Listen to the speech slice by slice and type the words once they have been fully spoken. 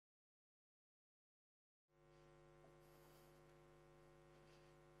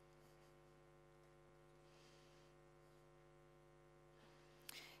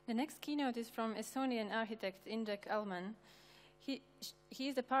The next keynote is from Estonian architect Indrek Allman. He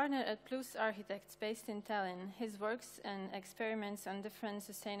is a partner at Plus Architects based in Tallinn. His works and experiments on different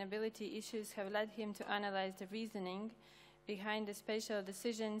sustainability issues have led him to analyze the reasoning behind the spatial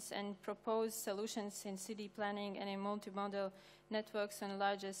decisions and propose solutions in city planning and in multimodal networks on a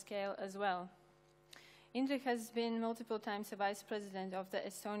larger scale as well. Indrek has been multiple times a vice president of the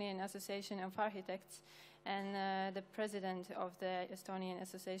Estonian Association of Architects and the president of the Estonian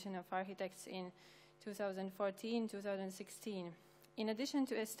Association of Architects in 2014-2016. In addition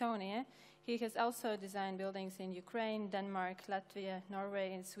to Estonia, he has also designed buildings in Ukraine, Denmark, Latvia,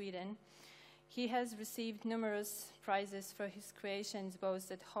 Norway, and Sweden. He has received numerous prizes for his creations both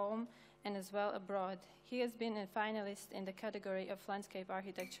at home and as well abroad. He has been a finalist in the category of landscape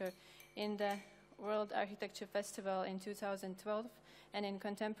architecture in the World Architecture Festival in 2012 and in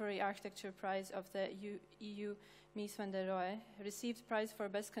Contemporary Architecture Prize of the EU Mies van der Rohe, received prize for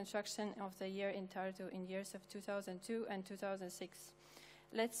Best Construction of the Year in Tartu in years of 2002 and 2006.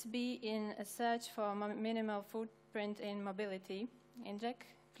 Let's be in a search for minimal footprint in mobility. Indrek,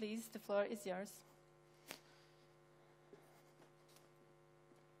 please, the floor is yours.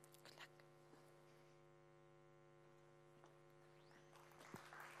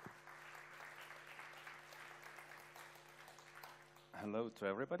 Hello to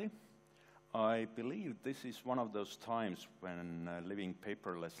everybody. I believe this is one of those times when living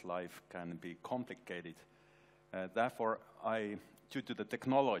paperless life can be complicated. Therefore, due to the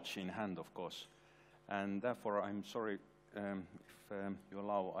technology in hand, of course, and therefore I'm sorry, if you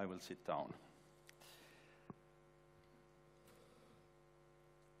allow, I will sit down.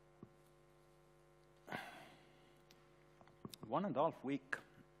 One and a half week.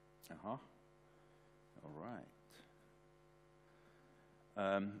 All right.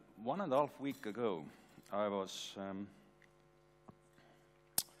 1.5 weeks ago, I was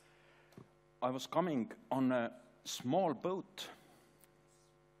coming on a small boat.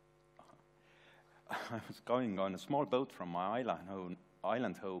 I was going on a small boat from my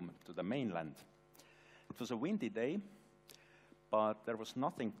island home to the mainland. It was a windy day, but there was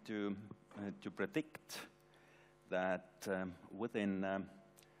nothing to predict that within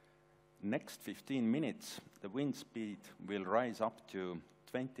next 15 minutes, the wind speed will rise up to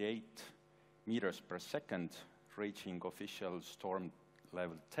 28 meters per second, reaching official storm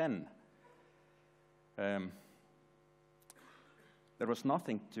level 10. There was no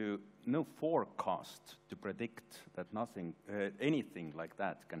forecast to predict that anything like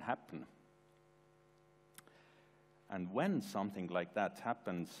that can happen. And when something like that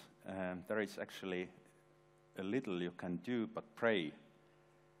happens, there is actually a little you can do but pray.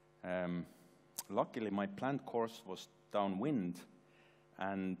 Luckily, my planned course was downwind,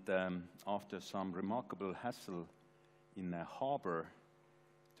 and after some remarkable hassle in a harbor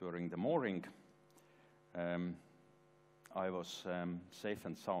during the mooring, I was safe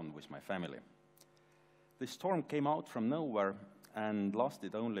and sound with my family. The storm came out from nowhere and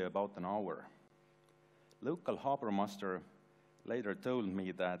lasted only about an hour. Local harbor master later told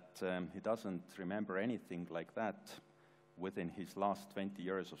me that he doesn't remember anything like that within his last 20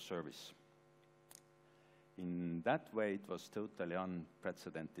 years of service. In that way, it was totally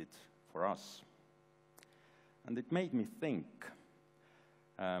unprecedented for us. And it made me think,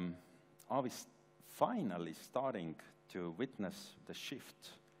 are we finally starting to witness the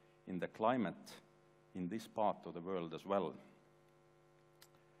shift in the climate in this part of the world as well?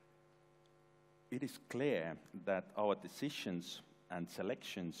 It is clear that our decisions and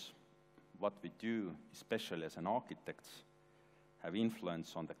selections, what we do, especially as an architect, have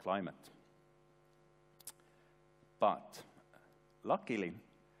influence on the climate. But luckily,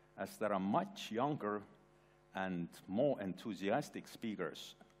 as there are much younger and more enthusiastic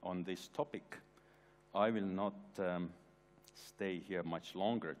speakers on this topic, I will not stay here much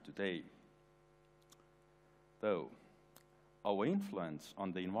longer today. Though our influence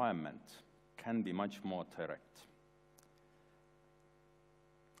on the environment can be much more direct.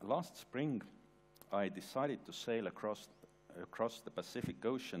 Last spring, I decided to sail across the Pacific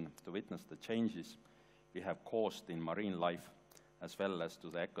Ocean to witness the changes we have caused in marine life, as well as to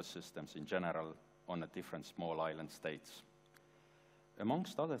the ecosystems in general on the different small island states.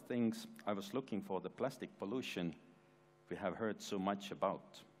 Amongst other things, I was looking for the plastic pollution we have heard so much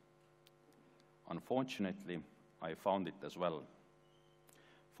about. Unfortunately, I found it as well.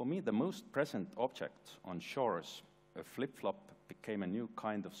 For me, the most present object on shores, a flip-flop, became a new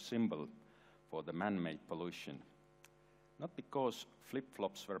kind of symbol for the man-made pollution. Not because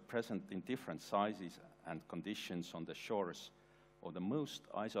flip-flops were present in different sizes and conditions on the shores of the most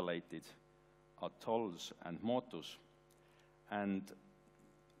isolated atolls and motus, and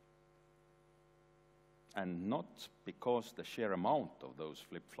and not because the sheer amount of those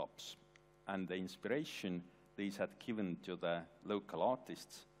flip-flops and the inspiration these had given to the local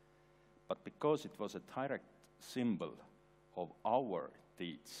artists, but because it was a direct symbol of our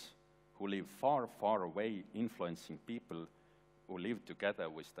deeds who live far, far away, influencing people who live together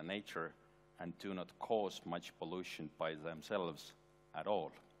with the nature and do not cause much pollution by themselves at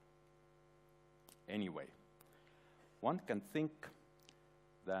all. Anyway, one can think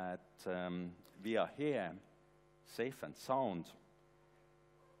that we are here, safe and sound,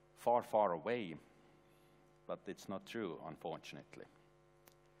 far, far away, but it's not true, unfortunately.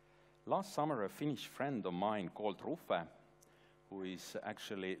 Last summer, a Finnish friend of mine called Rufe, who is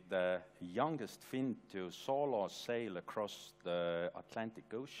actually the youngest Finn to solo sail across the Atlantic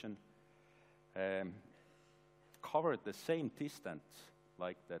Ocean, covered the same distance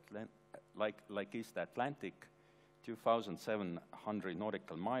like is the Atlantic, 2,700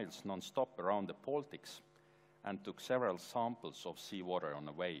 nautical miles non-stop around the Baltics, and took several samples of seawater on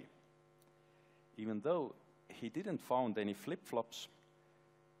the way. Even though he didn't find any flip-flops,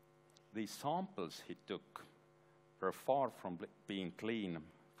 the samples he took were far from being clean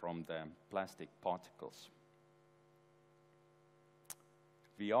from the plastic particles.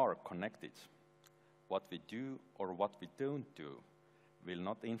 We are connected. What we do or what we don't do will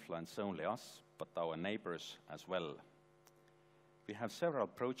not influence only us, but our neighbors as well. We have several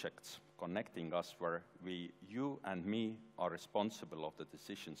projects connecting us where you and me, are responsible of the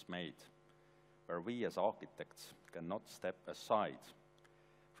decisions made, where we as architects cannot step aside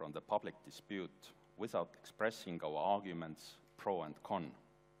from the public dispute without expressing our arguments pro and con.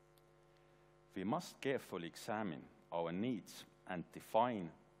 We must carefully examine our needs and define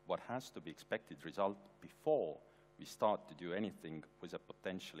what has to be expected result before we start to do anything with a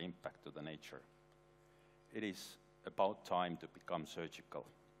potential impact to the nature. It is about time to become surgical.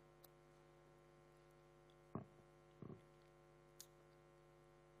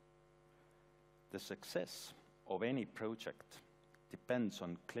 The success of any project depends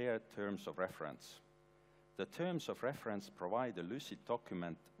on clear terms of reference. The terms of reference provide a lucid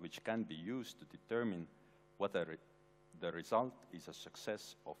document which can be used to determine whether the result is a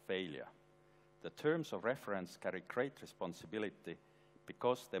success or failure. The terms of reference carry great responsibility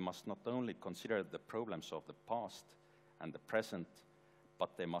because they must not only consider the problems of the past and the present,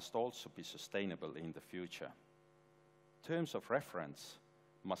 but they must also be sustainable in the future. Terms of reference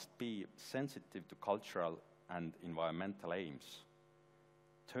must be sensitive to cultural and environmental aims.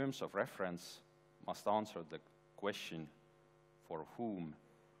 Terms of reference must answer the question for whom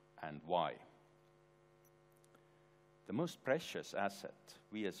and why. The most precious asset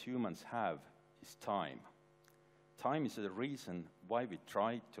we as humans have is time. Time is the reason why we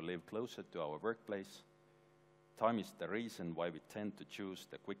try to live closer to our workplace. Time is the reason why we tend to choose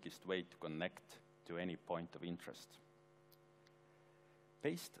the quickest way to connect to any point of interest.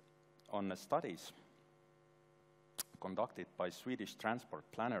 Based on the studies conducted by Swedish transport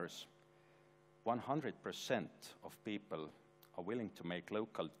planners, 100% of people are willing to make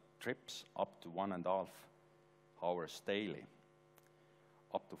local trips up to 1.5 hours daily.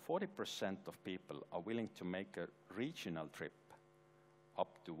 Up to 40% of people are willing to make a regional trip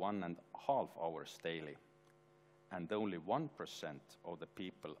up to 1.5 hours daily. And only 1% of the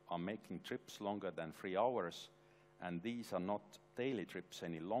people are making trips longer than 3 hours, and these are not daily trips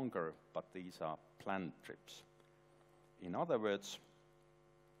any longer, but these are planned trips. In other words,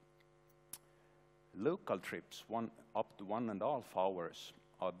 local trips up to 1.5 hours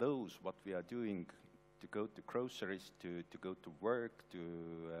are those what we are doing to go to groceries, to go to work, to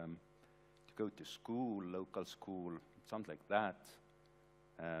go to school, local school, something like that.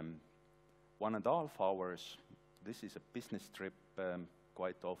 1.5 hours, this is a business trip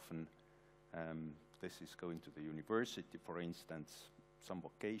quite often. This is going to the university, for instance, some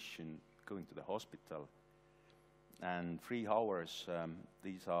vacation, going to the hospital. And 3 hours,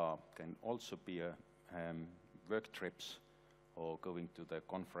 these can also be work trips or going to the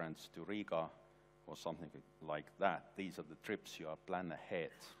conference to Riga or something like that. These are the trips you are planning ahead.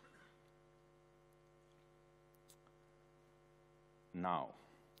 Now,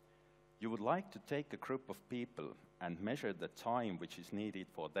 you would like to take a group of people and measure the time which is needed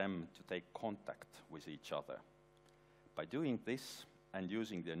for them to take contact with each other. By doing this and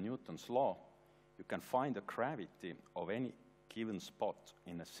using the Newton's law, you can find the gravity of any given spot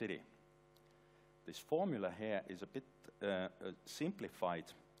in a city. This formula here is a bit simplified,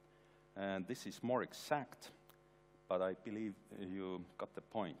 and this is more exact, but I believe you got the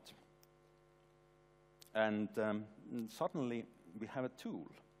point. And suddenly we have a tool.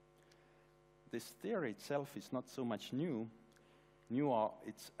 This theory itself is not so much new. New are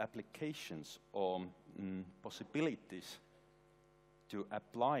its applications, or possibilities to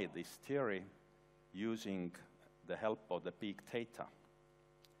apply this theory using the help of the big data.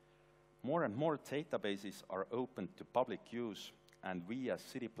 More and more databases are open to public use, and we as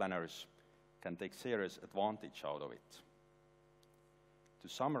city planners can take serious advantage out of it. To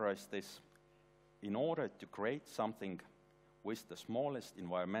summarize this, in order to create something with the smallest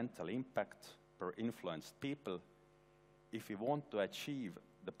environmental impact per influenced people, if we want to achieve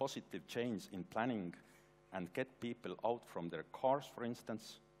the positive change in planning and get people out from their cars, for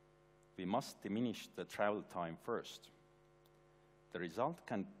instance, we must diminish the travel time first. The result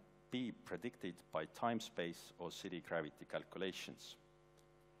can be predicted by timespace or city gravity calculations.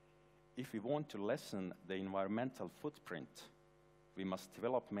 If we want to lessen the environmental footprint, we must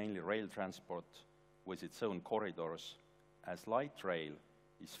develop mainly rail transport with its own corridors, as light rail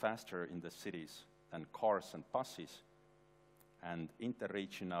is faster in the cities than cars and buses, and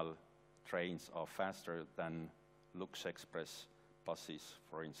interregional trains are faster than Lux Express buses,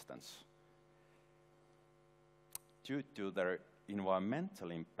 for instance. Due to their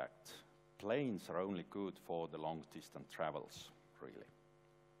environmental impact, planes are only good for the long-distance travels, really.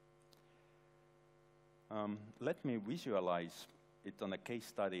 Let me visualize it on a case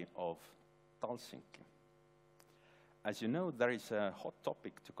study of Helsinki. As you know, there is a hot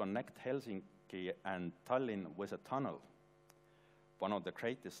topic to connect Helsinki and Tallinn with a tunnel. One of the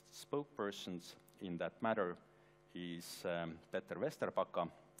greatest spokespersons in that matter is Peter Vesterbacka,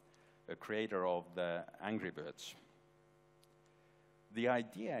 a creator of the Angry Birds. The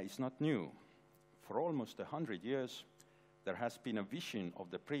idea is not new. For almost 100 years, there has been a vision of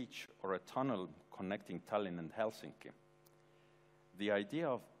the bridge or a tunnel connecting Tallinn and Helsinki. The idea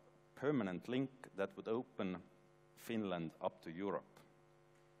of permanent link that would open Finland up to Europe.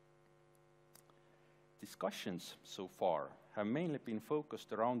 Discussions so far have mainly been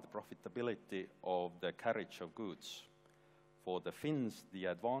focused around the profitability of the carriage of goods. For the Finns, the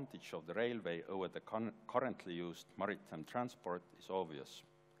advantage of the railway over the currently used maritime transport is obvious.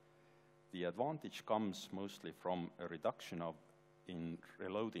 The advantage comes mostly from a reduction in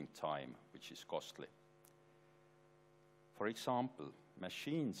reloading time, which is costly. For example,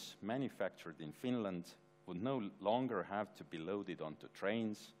 machines manufactured in Finland would no longer have to be loaded onto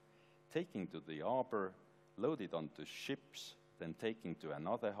trains, taken to the harbor, loaded onto ships, then taken to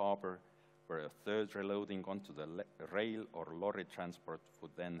another harbor, where a third reloading onto the rail or lorry transport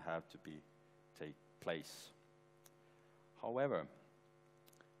would then have to take place. However,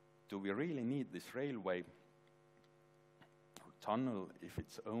 do we really need this railway or tunnel if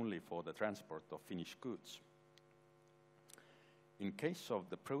it's only for the transport of finished goods? In case of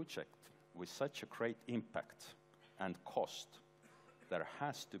the project with such a great impact and cost, there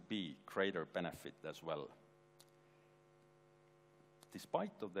has to be greater benefit as well.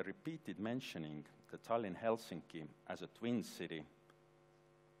 Despite of the repeated mentioning the Tallinn-Helsinki as a twin city,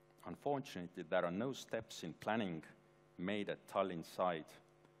 unfortunately there are no steps in planning made at Tallinn side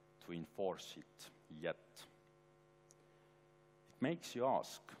to enforce it yet. It makes you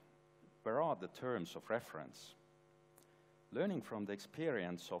ask, where are the terms of reference? Learning from the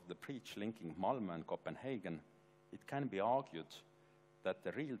experience of the bridge linking Malmö and Copenhagen, it can be argued that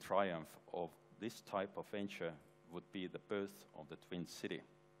the real triumph of this type of venture would be the birth of the twin city.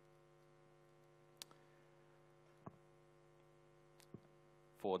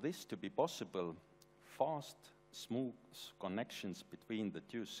 For this to be possible, fast, smooth connections between the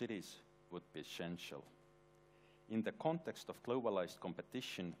two cities would be essential. In the context of globalized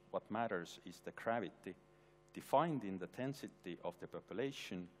competition, what matters is the gravity defined in the density of the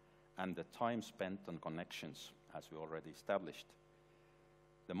population and the time spent on connections, as we already established.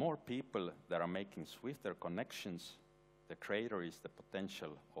 The more people that are making swifter connections, the greater is the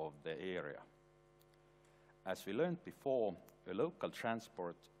potential of the area. As we learned before, a local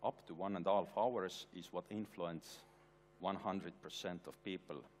transport up to 1.5 hours is what influences 100% of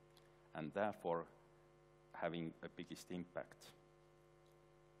people, and therefore having a biggest impact.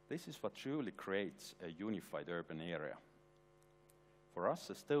 This is what truly creates a unified urban area. For us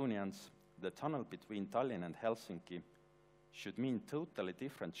Estonians, the tunnel between Tallinn and Helsinki should mean totally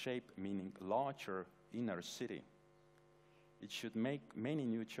different shape, meaning larger inner city. It should make many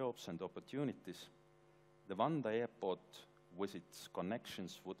new jobs and opportunities. The Vanda airport with its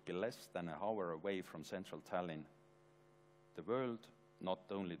connections would be less than an hour away from central Tallinn. The world, not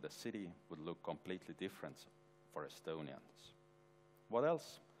only the city, would look completely different for Estonians. What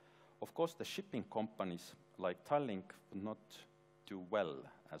else? Of course, the shipping companies like Tallink would not do well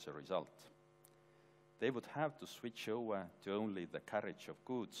as a result. They would have to switch over to only the carriage of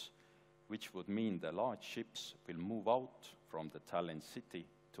goods, which would mean the large ships will move out from the Tallinn city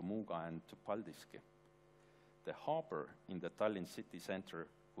to Muuga and to Paldiski, the harbor in the Tallinn city center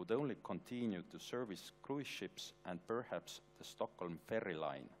would only continue to service cruise ships and perhaps the Stockholm ferry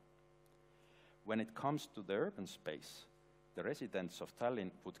line. When it comes to the urban space, the residents of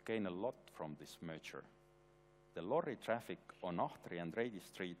Tallinn would gain a lot from this merger. The lorry traffic on Ahtri and Reidi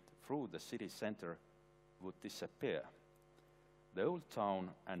Street through the city center would disappear. The old town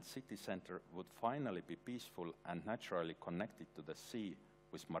and city center would finally be peaceful and naturally connected to the sea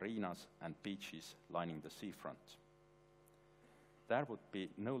with marinas and beaches lining the seafront. There would be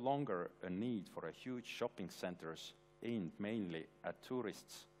no longer a need for a huge shopping centers aimed mainly at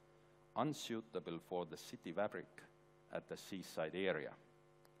tourists, unsuitable for the city fabric at the seaside area.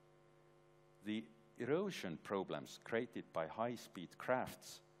 The erosion problems created by high-speed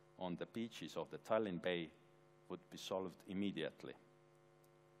crafts on the beaches of the Tallinn Bay would be solved immediately.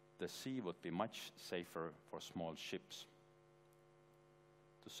 The sea would be much safer for small ships.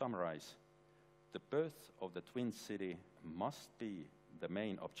 To summarize, the birth of the twin city must be the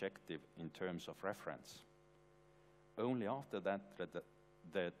main objective in terms of reference. Only after that,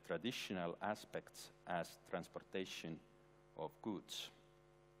 the traditional aspects as transportation of goods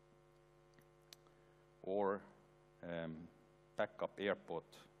or backup airport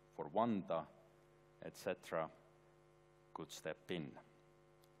for Wanda, etc., could step in.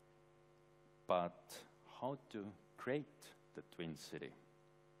 But how to create the twin city?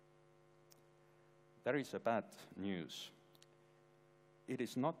 There is a bad news. It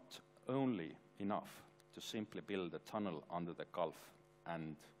is not only enough to simply build a tunnel under the Gulf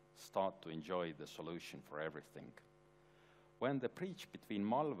and start to enjoy the solution for everything. When the bridge between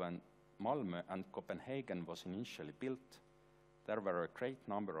Malmö and Copenhagen was initially built, there were a great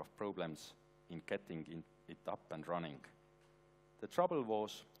number of problems in getting it up and running. The trouble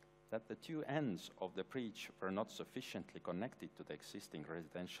was that the two ends of the bridge were not sufficiently connected to the existing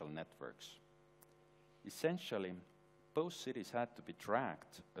residential networks. Essentially, both cities had to be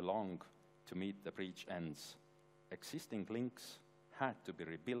dragged along to meet the bridge ends. Existing links had to be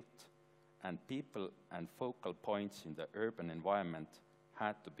rebuilt, and people and focal points in the urban environment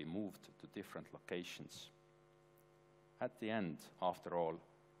had to be moved to different locations. At the end, after all,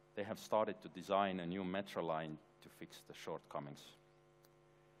 they have started to design a new metro line to fix the shortcomings.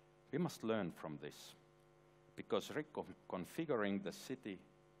 We must learn from this, because reconfiguring the city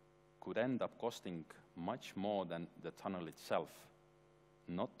could end up costing much more than the tunnel itself,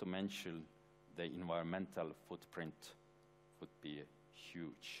 not to mention the environmental footprint would be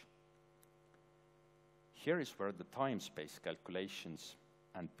huge. Here is where the time-space calculations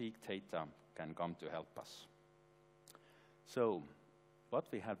and big data can come to help us. So, what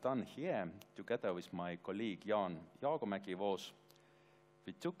we have done here, together with my colleague Jaan Jaagomägi, was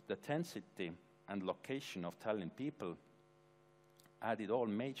we took the density and location of Tallinn people, added all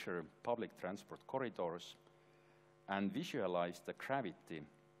major public transport corridors, and visualized the gravity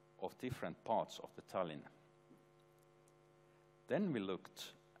of different parts of the Tallinn. Then we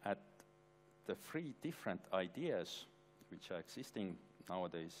looked at the three different ideas which are existing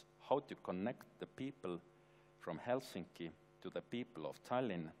nowadays, how to connect the people from Helsinki to the people of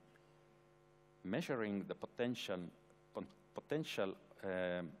Tallinn, measuring the potential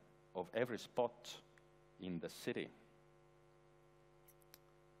of every spot in the city.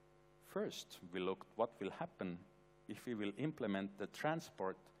 First, we looked what will happen if we will implement the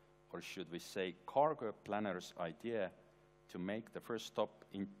transport, or should we say cargo planner's idea to make the first stop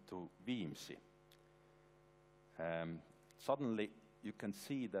into Viimsi. Suddenly, you can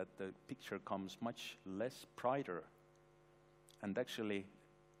see that the picture comes much less brighter. And actually,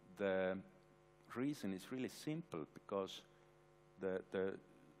 the reason is really simple, because the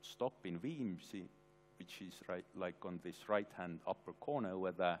stop in Viimsi, which is like on this right-hand upper corner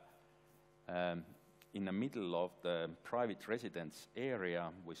over there, in the middle of the private residence area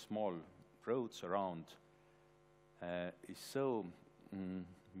with small roads around, is so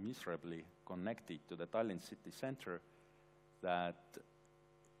miserably connected to the Tallinn city center that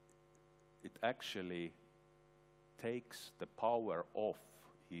it actually takes the power off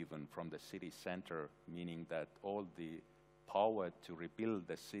even from the city center, meaning that all the power to rebuild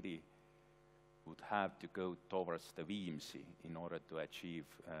the city would have to go towards the Viimsi in order to achieve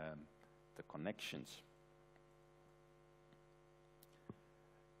the connections.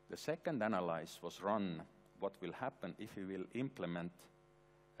 The second analysis was run what will happen if we will implement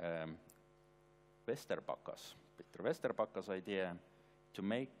Vesterbacka's, Peter Vesterbacka's idea to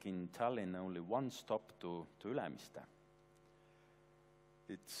make in Tallinn only one stop to Ülemiste.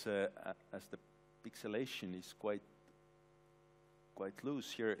 It's, as the pixelation is quite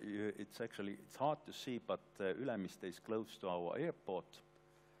loose here, it's hard to see, but Ülemiste is close to our airport,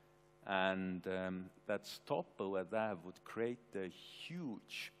 And that stop over there would create a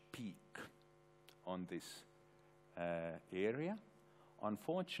huge peak on this area.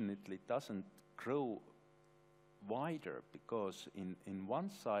 Unfortunately, it doesn't grow wider because in one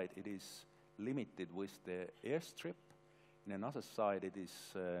side it is limited with the airstrip, in another side it is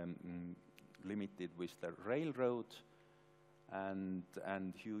limited with the railroad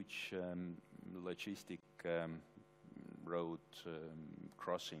and huge logistic road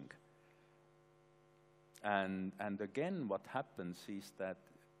crossing. And again, what happens is that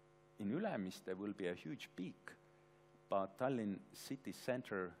in Ülemiste there will be a huge peak, but Tallinn city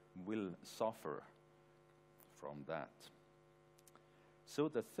center will suffer from that. So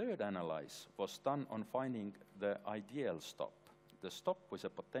the third analysis was done on finding the ideal stop, the stop with a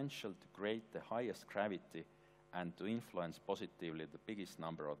potential to create the highest gravity and to influence positively the biggest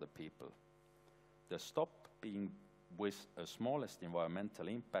number of the people. The stop being with a smallest environmental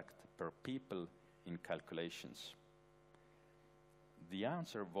impact per people in calculations. The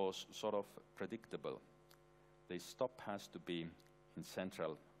answer was sort of predictable. The stop has to be in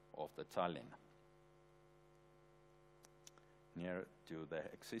central of the Tallinn, near to the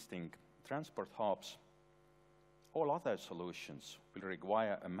existing transport hubs. All other solutions will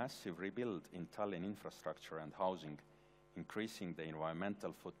require a massive rebuild in Tallinn infrastructure and housing, increasing the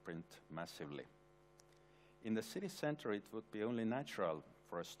environmental footprint massively. In the city center, it would be only natural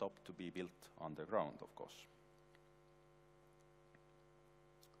for a stop to be built on the ground, of course.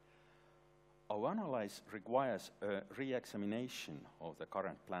 Our analysis requires a re-examination of the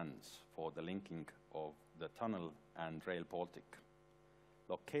current plans for the linking of the tunnel and Rail Baltic.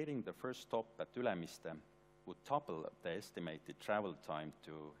 Locating the first stop at Ülemiste would double the estimated travel time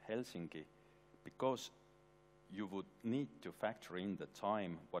to Helsinki because you would need to factor in the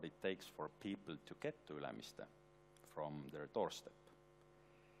time what it takes for people to get to Ülemiste from their doorstep.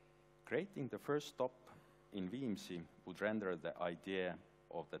 Creating the first stop in Viimsi would render the idea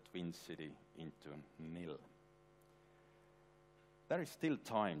of the twin city into nil. There is still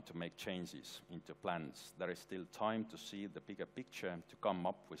time to make changes into plans. There is still time to see the bigger picture, to come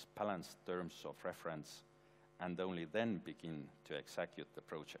up with balanced terms of reference, and only then begin to execute the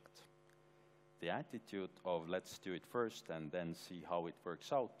project. The attitude of let's do it first and then see how it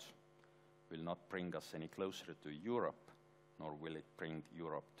works out will not bring us any closer to Europe, nor will it bring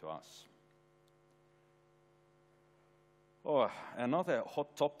Europe to us. Oh, another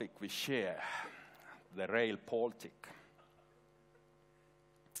hot topic we share, the Rail Baltic.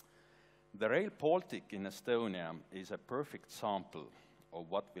 The Rail Baltic in Estonia is a perfect sample of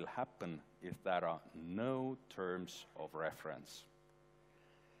what will happen if there are no terms of reference.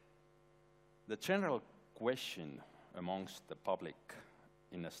 The general question amongst the public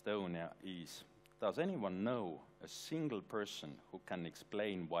in Estonia is, does anyone know a single person who can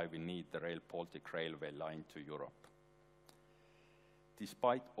explain why we need the Rail Baltic railway line to Europe?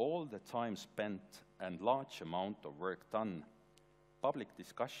 Despite all the time spent and large amount of work done, public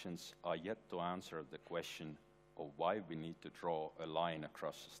discussions are yet to answer the question of why we need to draw a line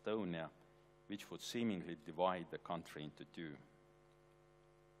across Estonia, which would seemingly divide the country into two.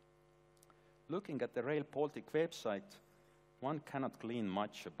 Looking at the Rail Baltic website, one cannot glean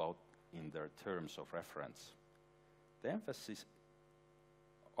much about in their terms of reference. The emphasis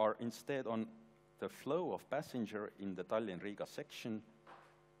are instead on the flow of passenger in the Tallinn-Riga section,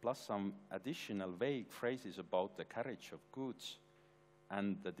 plus some additional vague phrases about the carriage of goods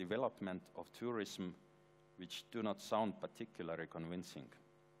and the development of tourism, which do not sound particularly convincing.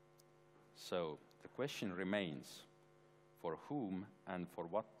 So the question remains, for whom and for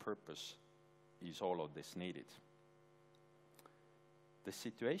what purpose is all of this needed? The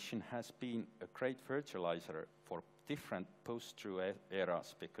situation has been a great fertilizer for different post-true era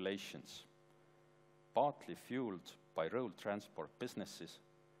speculations, partly fueled by road transport businesses,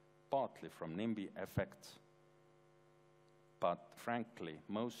 partly from NIMBY effects, but frankly,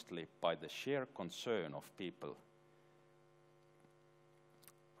 mostly by the sheer concern of people,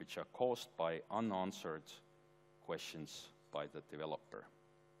 which are caused by unanswered questions by the developer.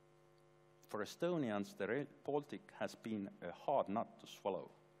 For Estonians, the Rail Baltic has been a hard nut to swallow,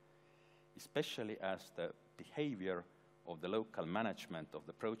 especially as the behavior of the local management of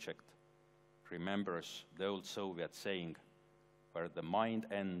the project remembers the old Soviet saying, where the mind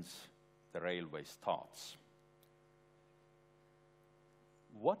ends, the railway starts.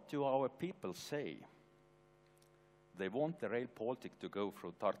 What do our people say? They want the Rail Baltic to go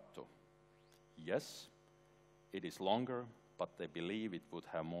through Tartu. Yes, it is longer, but they believe it would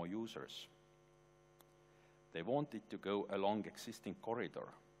have more users. They want it to go along existing corridor.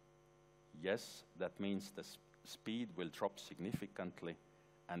 Yes, that means the speed will drop significantly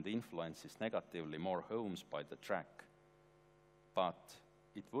and influences negatively more homes by the track, but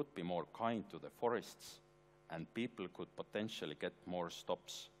it would be more kind to the forests and people could potentially get more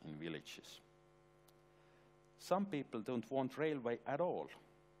stops in villages. Some people don't want railway at all,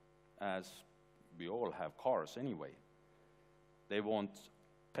 as we all have cars anyway. They want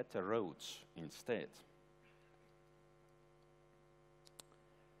better roads instead.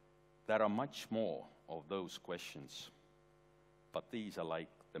 There are much more of those questions, but these are like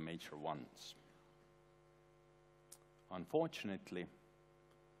the major ones. Unfortunately,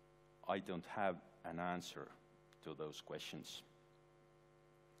 I don't have an answer to those questions.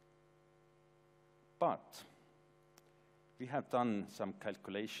 But we have done some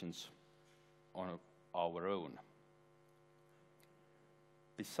calculations on our own.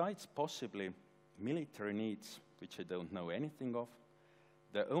 Besides possibly military needs, which I don't know anything of,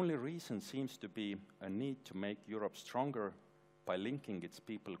 the only reason seems to be a need to make Europe stronger by linking its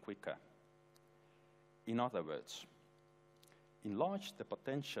people quicker. In other words, enlarge the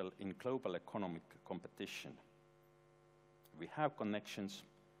potential in global economic competition. We have connections,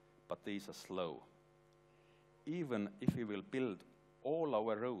 but these are slow. Even if we will build all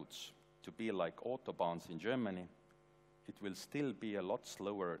our roads to be like autobahns in Germany, it will still be a lot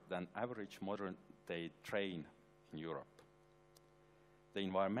slower than average modern-day train in Europe. The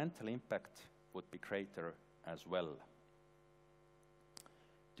environmental impact would be greater as well.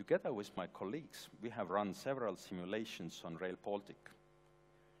 Together with my colleagues, we have run several simulations on Rail Baltic.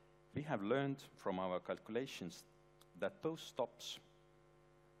 We have learned from our calculations that both stops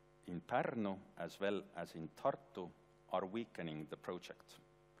in Pärnu as well as in Tartu are weakening the project,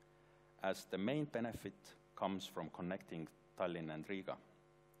 as the main benefit comes from connecting Tallinn and Riga.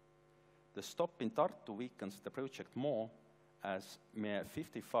 The stop in Tartu weakens the project more, as mere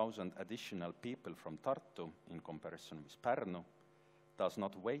 50,000 additional people from Tartu, in comparison with Pärnu, does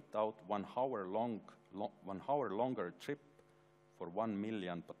not wait out 1 hour longer trip for 1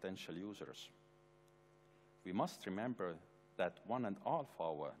 million potential users. We must remember that 1.5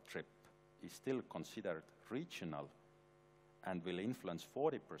 hour trip is still considered regional and will influence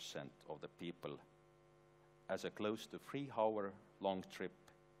 40% of the people, as a close to 3 hour long trip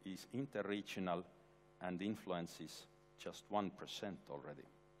is interregional and influences just 1% already.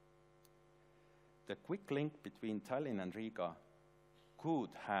 The quick link between Tallinn and Riga could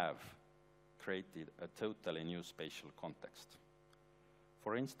have created a totally new spatial context.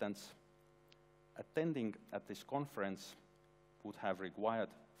 For instance, attending at this conference would have required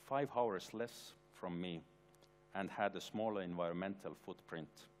 5 hours less from me and had a smaller environmental footprint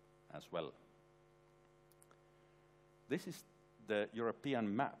as well. This is the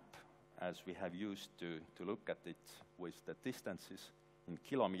European map as we have used to look at it with the distances in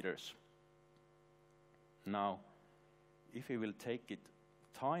kilometers. Now, if we will take it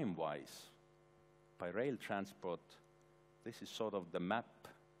time-wise by rail transport, this is sort of the map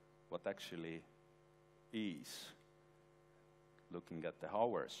what actually is looking at the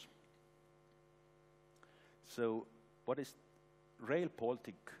hours. So what is Rail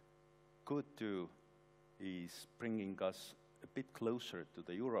Baltic could do is bringing us a bit closer to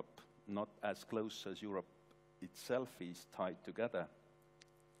the Europe, not as close as Europe itself is tied together.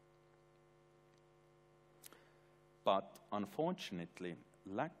 But unfortunately,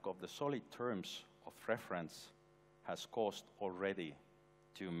 lack of the solid terms of reference has caused already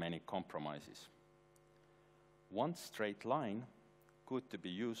too many compromises. One straight line could be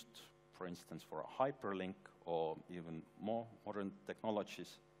used, for instance, for a hyperlink or even more modern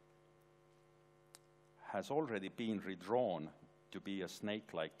technologies, has already been redrawn to be a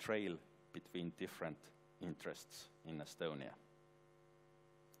snake-like trail between different interests in Estonia.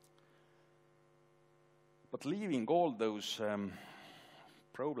 But leaving all those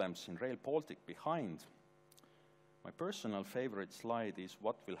problems in Rail Baltic behind, my personal favorite slide is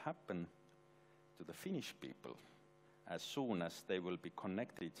what will happen to the Finnish people as soon as they will be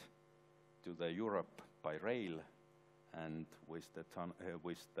connected to the Europe by rail and with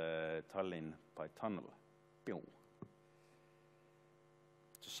the Tallinn by tunnel. Pew.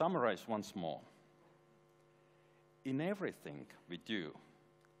 To summarize once more, in everything we do,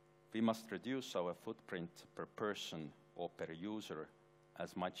 we must reduce our footprint per person or per user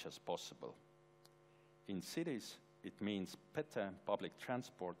as much as possible. In cities, it means better public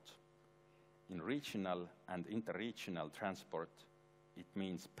transport. In regional and interregional transport, it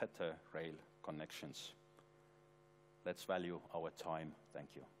means better rail connections. Let's value our time. Thank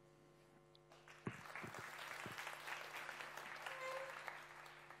you.